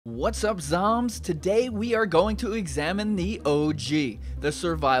What's up, Zombs? Today we are going to examine the OG, the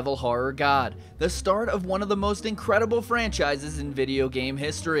survival horror god, the start of one of the most incredible franchises in video game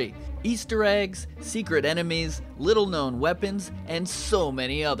history. Easter eggs, secret enemies, little known weapons, and so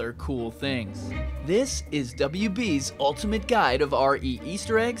many other cool things. This is WB's ultimate guide of RE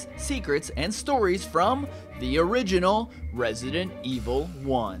Easter eggs, secrets, and stories from the original Resident Evil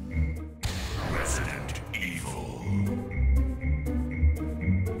 1. Resident Evil.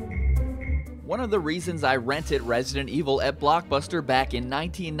 One of the reasons I rented Resident Evil at Blockbuster back in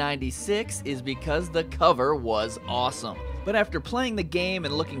 1996 is because the cover was awesome. But after playing the game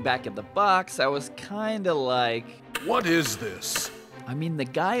and looking back at the box, I was kinda like, What is this? I mean, the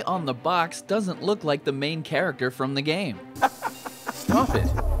guy on the box doesn't look like the main character from the game. Stop it.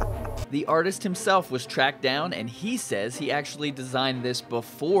 The artist himself was tracked down, and he says he actually designed this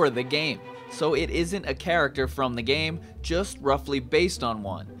before the game. So it isn't a character from the game, just roughly based on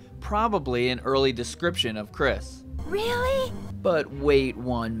one. Probably an early description of Chris. Really? But wait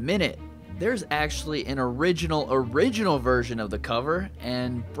 1 minute. There's actually an original version of the cover,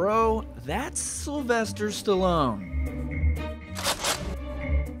 and bro, that's Sylvester Stallone.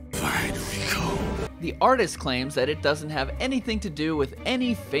 The artist claims that it doesn't have anything to do with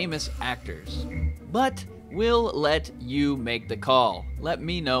any famous actors. But we'll let you make the call. Let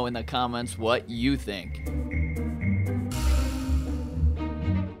me know in the comments what you think.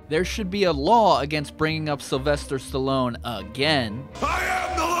 There should be a law against bringing up Sylvester Stallone again. I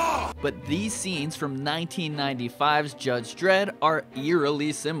am the law! But these scenes from 1995's Judge Dredd are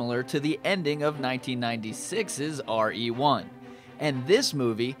eerily similar to the ending of 1996's RE1. And this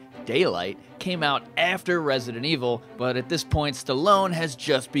movie, Daylight, came out after Resident Evil, but at this point Stallone has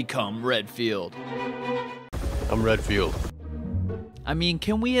just become Redfield. I'm Redfield. I mean,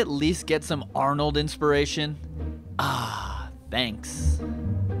 can we at least get some Arnold inspiration? Ah, thanks.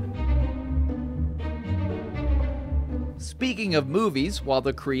 Speaking of movies, while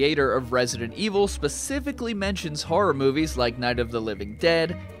the creator of Resident Evil specifically mentions horror movies like Night of the Living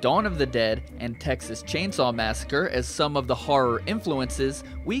Dead, Dawn of the Dead, and Texas Chainsaw Massacre as some of the horror influences,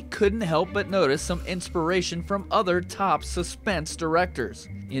 we couldn't help but notice some inspiration from other top suspense directors.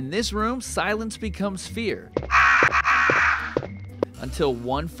 In this room, silence becomes fear, until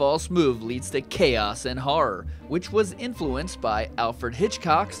one false move leads to chaos and horror, which was influenced by Alfred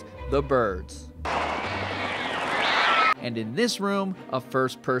Hitchcock's The Birds. And in this room, a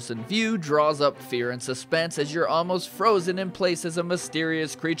first-person view draws up fear and suspense as you're almost frozen in place as a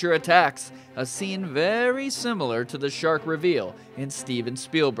mysterious creature attacks, a scene very similar to the shark reveal in Steven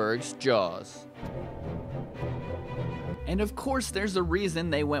Spielberg's Jaws. And of course, there's a reason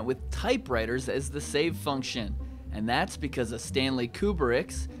they went with typewriters as the save function, and that's because of Stanley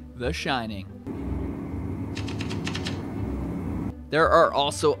Kubrick's The Shining. There are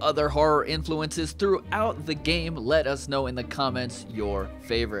also other horror influences throughout the game. Let us know in the comments your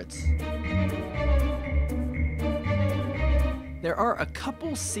favorites. There are a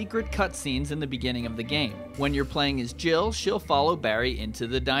couple secret cutscenes in the beginning of the game. When you're playing as Jill, she'll follow Barry into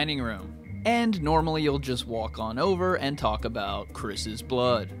the dining room. And normally you'll just walk on over and talk about Chris's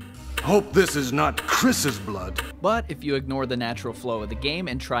blood. Hope this is not Chris's blood. But if you ignore the natural flow of the game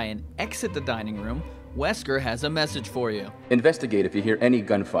and try and exit the dining room, Wesker has a message for you. Investigate if you hear any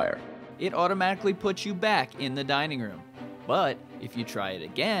gunfire. It automatically puts you back in the dining room. But if you try it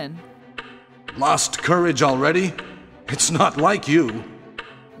again... Lost courage already? It's not like you.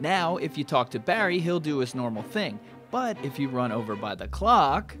 Now, if you talk to Barry, he'll do his normal thing. But if you run over by the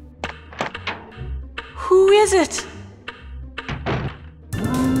clock... Who is it?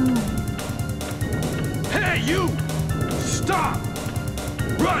 Hey, you! Stop!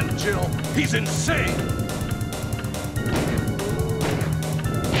 Run, Jill! He's insane!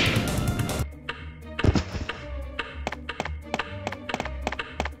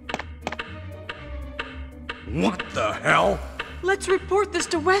 What the hell? Let's report this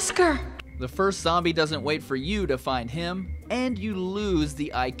to Wesker. The first zombie doesn't wait for you to find him, and you lose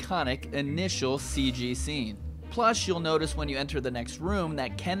the iconic initial CG scene. Plus, you'll notice when you enter the next room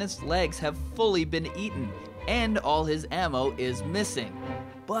that Kenneth's legs have fully been eaten, and all his ammo is missing.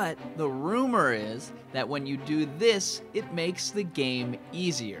 But the rumor is that when you do this, it makes the game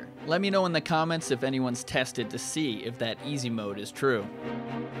easier. Let me know in the comments if anyone's tested to see if that easy mode is true.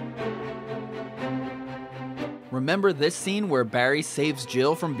 Remember this scene where Barry saves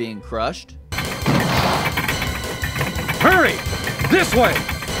Jill from being crushed? Hurry! This way!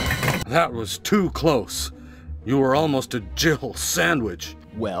 That was too close. You were almost a Jill sandwich.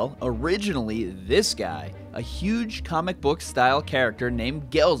 Well, originally this guy, A huge comic book style character named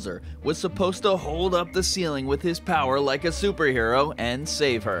Gelzer was supposed to hold up the ceiling with his power like a superhero and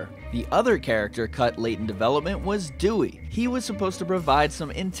save her. The other character cut late in development was Dewey. He was supposed to provide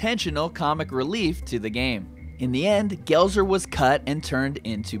some intentional comic relief to the game. In the end, Gelzer was cut and turned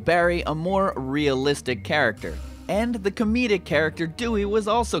into Barry, a more realistic character. And the comedic character Dewey was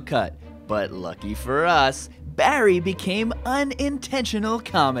also cut. But lucky for us, Barry became unintentional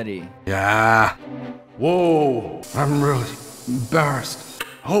comedy. Yeah. Whoa. I'm really embarrassed.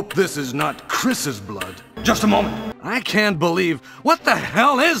 Hope this is not Chris's blood. Just a moment. I can't believe. What the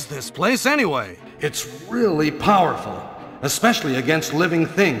hell is this place anyway? It's really powerful, especially against living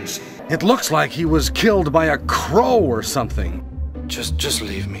things. It looks like he was killed by a crow or something. Just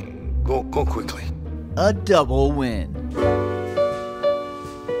leave me. Go quickly. A double win.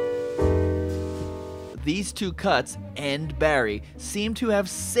 These two cuts and Barry seem to have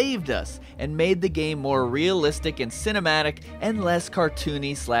saved us and made the game more realistic and cinematic and less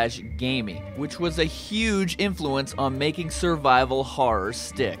cartoony / gamey, which was a huge influence on making survival horror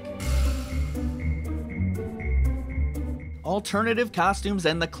stick. Alternative costumes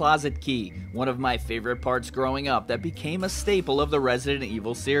and the closet key, one of my favorite parts growing up that became a staple of the Resident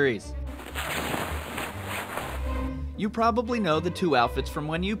Evil series. You probably know the two outfits from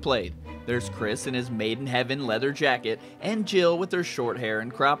when you played. There's Chris in his Made in Heaven leather jacket and Jill with her short hair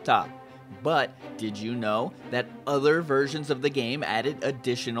and crop top. But did you know that other versions of the game added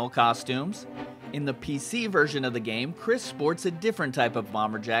additional costumes? In the PC version of the game, Chris sports a different type of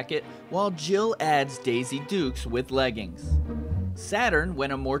bomber jacket, while Jill adds Daisy Dukes with leggings. Saturn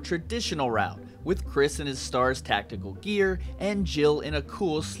went a more traditional route, with Chris in his STARS tactical gear and Jill in a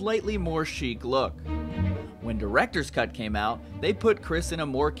cool, slightly more chic look. When Director's Cut came out, they put Chris in a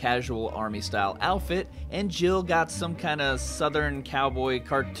more casual army-style outfit, and Jill got some kinda southern cowboy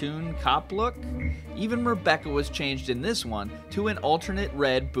cartoon cop look. Even Rebecca was changed in this one to an alternate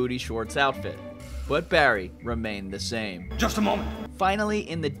red booty shorts outfit. But Barry remained the same. Just a moment. Finally,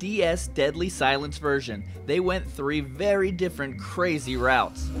 in the DS Deadly Silence version, they went 3 very different crazy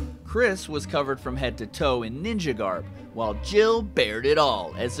routes. Chris was covered from head to toe in ninja garb, while Jill bared it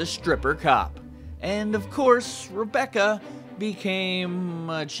all as a stripper cop. And of course, Rebecca became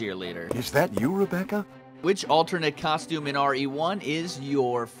a cheerleader. Is that you, Rebecca? Which alternate costume in RE1 is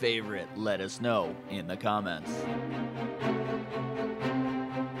your favorite? Let us know in the comments.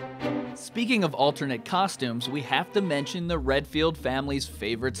 Speaking of alternate costumes, we have to mention the Redfield family's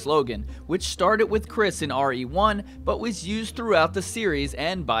favorite slogan, which started with Chris in RE1, but was used throughout the series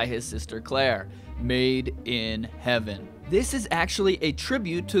and by his sister Claire. Made in Heaven. This is actually a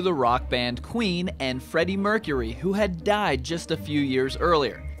tribute to the rock band Queen and Freddie Mercury, who had died just a few years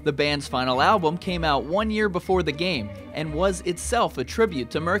earlier. The band's final album came out 1 year before the game and was itself a tribute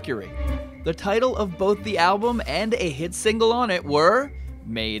to Mercury. The title of both the album and a hit single on it were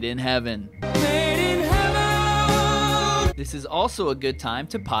Made in Heaven. Made in Heaven! This is also a good time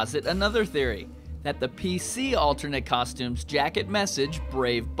to posit another theory, that the PC alternate costume's jacket message,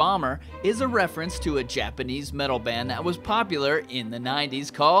 Brave Bomber, is a reference to a Japanese metal band that was popular in the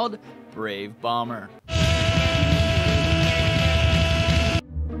 90s called Brave Bomber.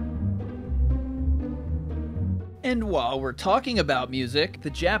 And while we're talking about music,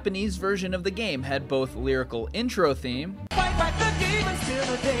 the Japanese version of the game had both lyrical intro theme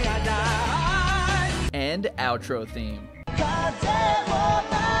and outro theme.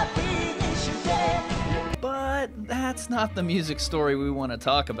 But that's not the music story we want to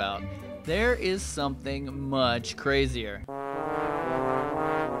talk about. There is something much crazier.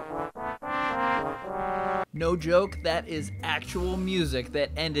 No joke, that is actual music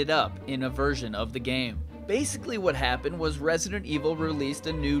that ended up in a version of the game. Basically what happened was Resident Evil released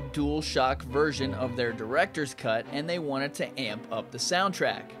a new DualShock version of their director's cut, and they wanted to amp up the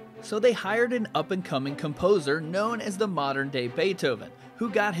soundtrack. So they hired an up-and-coming composer known as the modern-day Beethoven, who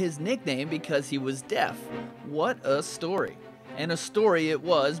got his nickname because he was deaf. What a story. And a story it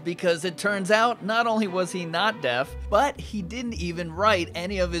was, because it turns out not only was he not deaf, but he didn't even write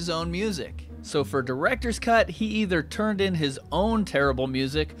any of his own music. So for director's cut, he either turned in his own terrible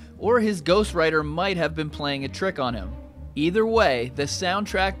music, or his ghostwriter might have been playing a trick on him. Either way, the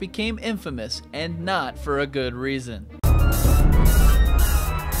soundtrack became infamous, and not for a good reason.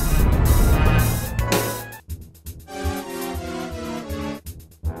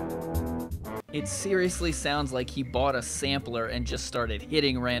 It seriously sounds like he bought a sampler and just started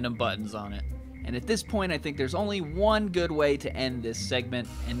hitting random buttons on it. And at this point, I think there's only one good way to end this segment,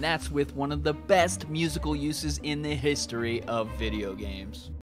 and that's with one of the best musical uses in the history of video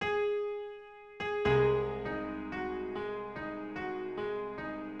games.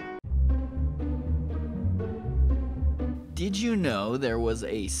 Did you know there was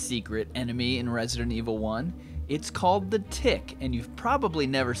a secret enemy in Resident Evil 1? It's called the Tick, and you've probably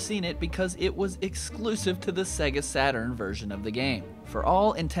never seen it because it was exclusive to the Sega Saturn version of the game. For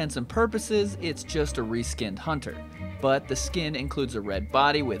all intents and purposes, it's just a reskinned hunter, but the skin includes a red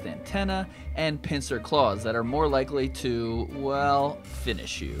body with antenna and pincer claws that are more likely to, well,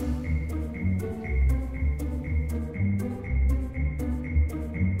 finish you.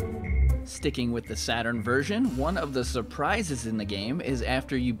 Sticking with the Saturn version, one of the surprises in the game is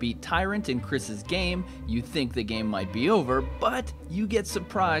after you beat Tyrant in Chris's game, you think the game might be over, but you get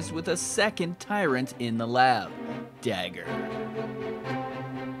surprised with a second Tyrant in the lab, Dagger.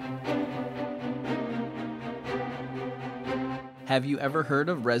 Have you ever heard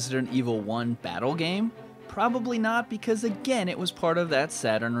of Resident Evil 1 Battle Game? Probably not, because again it was part of that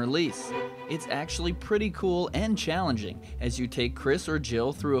Saturn release. It's actually pretty cool and challenging, as you take Chris or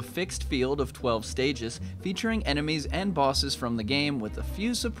Jill through a fixed field of 12 stages featuring enemies and bosses from the game with a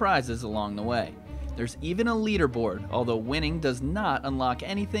few surprises along the way. There's even a leaderboard, although winning does not unlock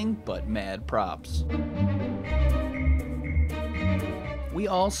anything but mad props. We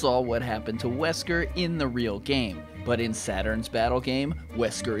all saw what happened to Wesker in the real game, but in Saturn's battle game,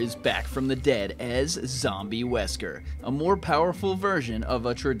 Wesker is back from the dead as Zombie Wesker, a more powerful version of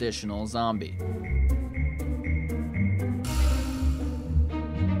a traditional zombie.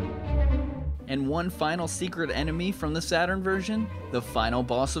 And one final secret enemy from the Saturn version, the final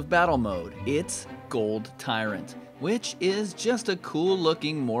boss of battle mode, it's Gold Tyrant, which is just a cool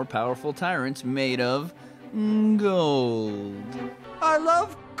looking, more powerful tyrant made of gold. I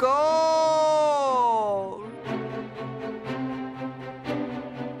love gold!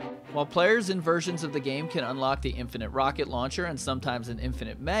 While players in versions of the game can unlock the infinite rocket launcher and sometimes an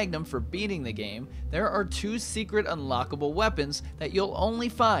infinite magnum for beating the game, there are two secret unlockable weapons that you'll only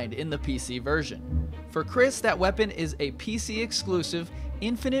find in the PC version. For Chris, that weapon is a PC exclusive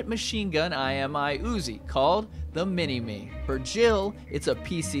infinite machine gun IMI Uzi called the Minimi. For Jill, it's a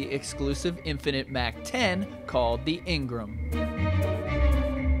PC exclusive infinite MAC-10 called the Ingram.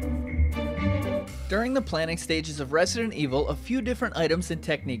 During the planning stages of Resident Evil, a few different items and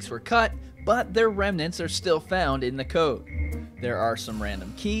techniques were cut, but their remnants are still found in the code. There are some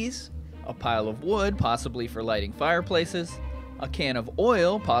random keys, a pile of wood, possibly for lighting fireplaces, a can of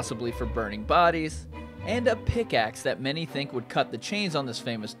oil, possibly for burning bodies, and a pickaxe that many think would cut the chains on this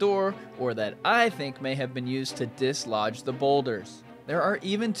famous door, or that I think may have been used to dislodge the boulders. There are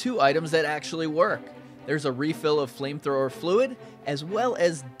even two items that actually work. There's a refill of flamethrower fluid, as well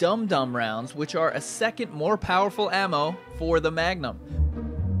as dum-dum rounds, which are a second more powerful ammo for the Magnum.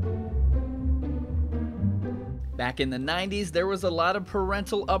 Back in the 90s, there was a lot of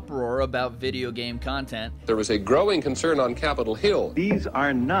parental uproar about video game content. There was a growing concern on Capitol Hill. These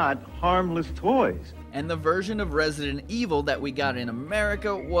are not harmless toys. And the version of Resident Evil that we got in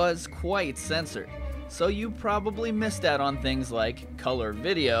America was quite censored. So you probably missed out on things like color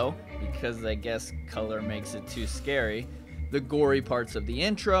video, because I guess color makes it too scary, the gory parts of the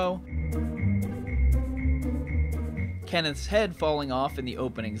intro, Kenneth's head falling off in the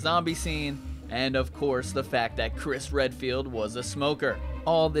opening zombie scene, and of course the fact that Chris Redfield was a smoker.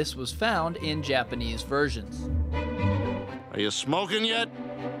 All this was found in Japanese versions. Are you smoking yet?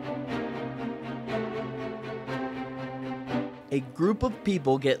 A group of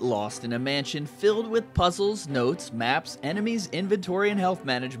people get lost in a mansion filled with puzzles, notes, maps, enemies, inventory and health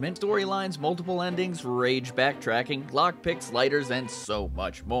management, storylines, multiple endings, rage backtracking, lockpicks, lighters, and so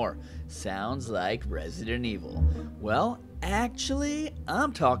much more. Sounds like Resident Evil. Well, actually,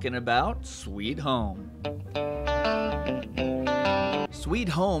 I'm talking about Sweet Home. Sweet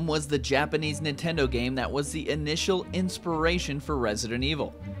Home was the Japanese Nintendo game that was the initial inspiration for Resident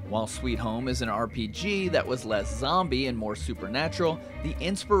Evil. While Sweet Home is an RPG that was less zombie and more supernatural, the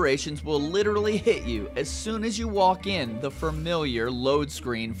inspirations will literally hit you as soon as you walk in the familiar load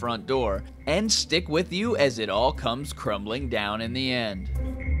screen front door, and stick with you as it all comes crumbling down in the end.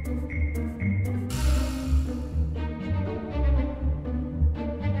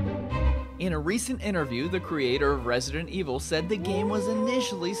 In a recent interview, the creator of Resident Evil said the game was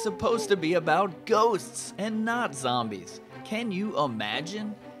initially supposed to be about ghosts and not zombies. Can you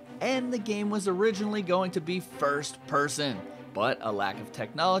imagine? And the game was originally going to be first person, but a lack of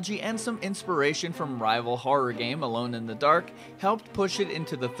technology and some inspiration from rival horror game Alone in the Dark helped push it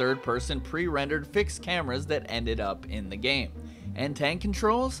into the third person pre-rendered fixed cameras that ended up in the game. And tank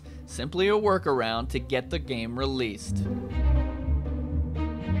controls? Simply a workaround to get the game released.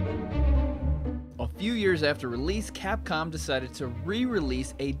 few years after release, Capcom decided to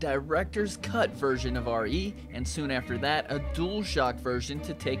re-release a director's cut version of RE, and soon after that, a DualShock version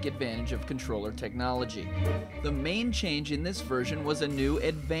to take advantage of controller technology. The main change in this version was a new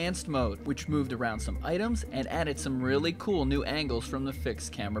advanced mode, which moved around some items and added some really cool new angles from the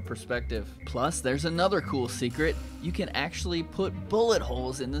fixed camera perspective. Plus, there's another cool secret: you can actually put bullet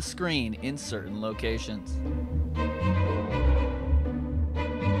holes in the screen in certain locations.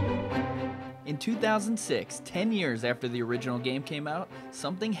 In 2006, 10 years after the original game came out,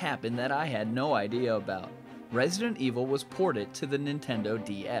 something happened that I had no idea about. Resident Evil was ported to the Nintendo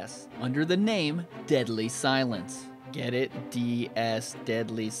DS under the name Deadly Silence. Get it? DS,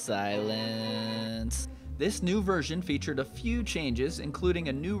 Deadly Silence. This new version featured a few changes, including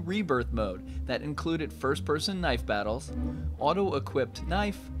a new rebirth mode that included first-person knife battles, auto-equipped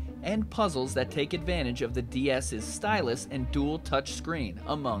knife, and puzzles that take advantage of the DS's stylus and dual touch screen,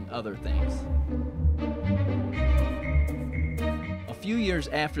 among other things. A few years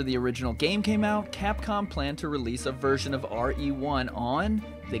after the original game came out, Capcom planned to release a version of RE1 on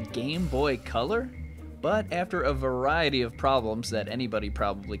the Game Boy Color? But after a variety of problems that anybody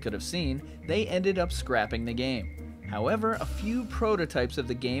probably could have seen, they ended up scrapping the game. However, a few prototypes of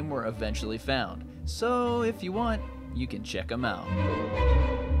the game were eventually found, so if you want, you can check them out.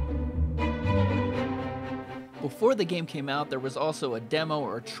 Before the game came out, there was also a demo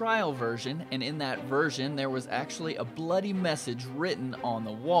or trial version, and in that version there was actually a bloody message written on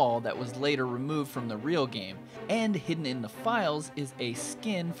the wall that was later removed from the real game, and hidden in the files is a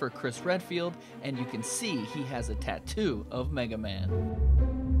skin for Chris Redfield, and you can see he has a tattoo of Mega Man.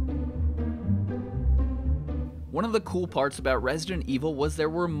 One of the cool parts about Resident Evil was there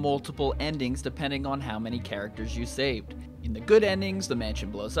were multiple endings depending on how many characters you saved. In the good endings, the mansion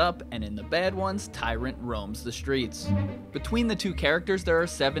blows up, and in the bad ones, Tyrant roams the streets. Between the two characters, there are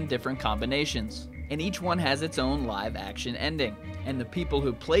 7 different combinations, and each one has its own live-action ending. And the people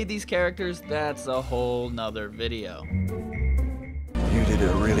who played these characters, that's a whole nother video. You did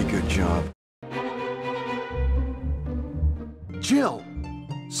a really good job. Jill!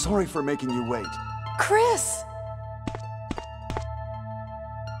 Sorry for making you wait. Chris!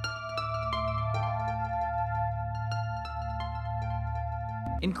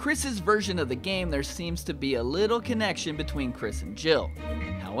 In Chris's version of the game, there seems to be a little connection between Chris and Jill.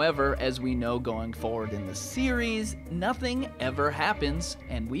 However, as we know going forward in the series, nothing ever happens,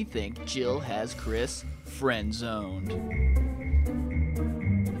 and we think Jill has Chris friend-zoned.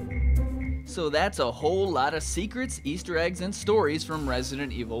 So that's a whole lot of secrets, Easter eggs, and stories from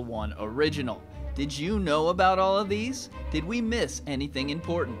Resident Evil 1 Original. Did you know about all of these? Did we miss anything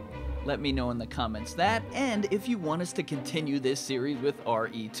important? Let me know in the comments that, and if you want us to continue this series with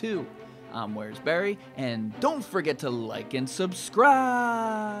RE2. I'm Where's Barry, and don't forget to like and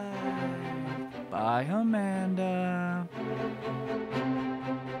subscribe. Bye, Amanda.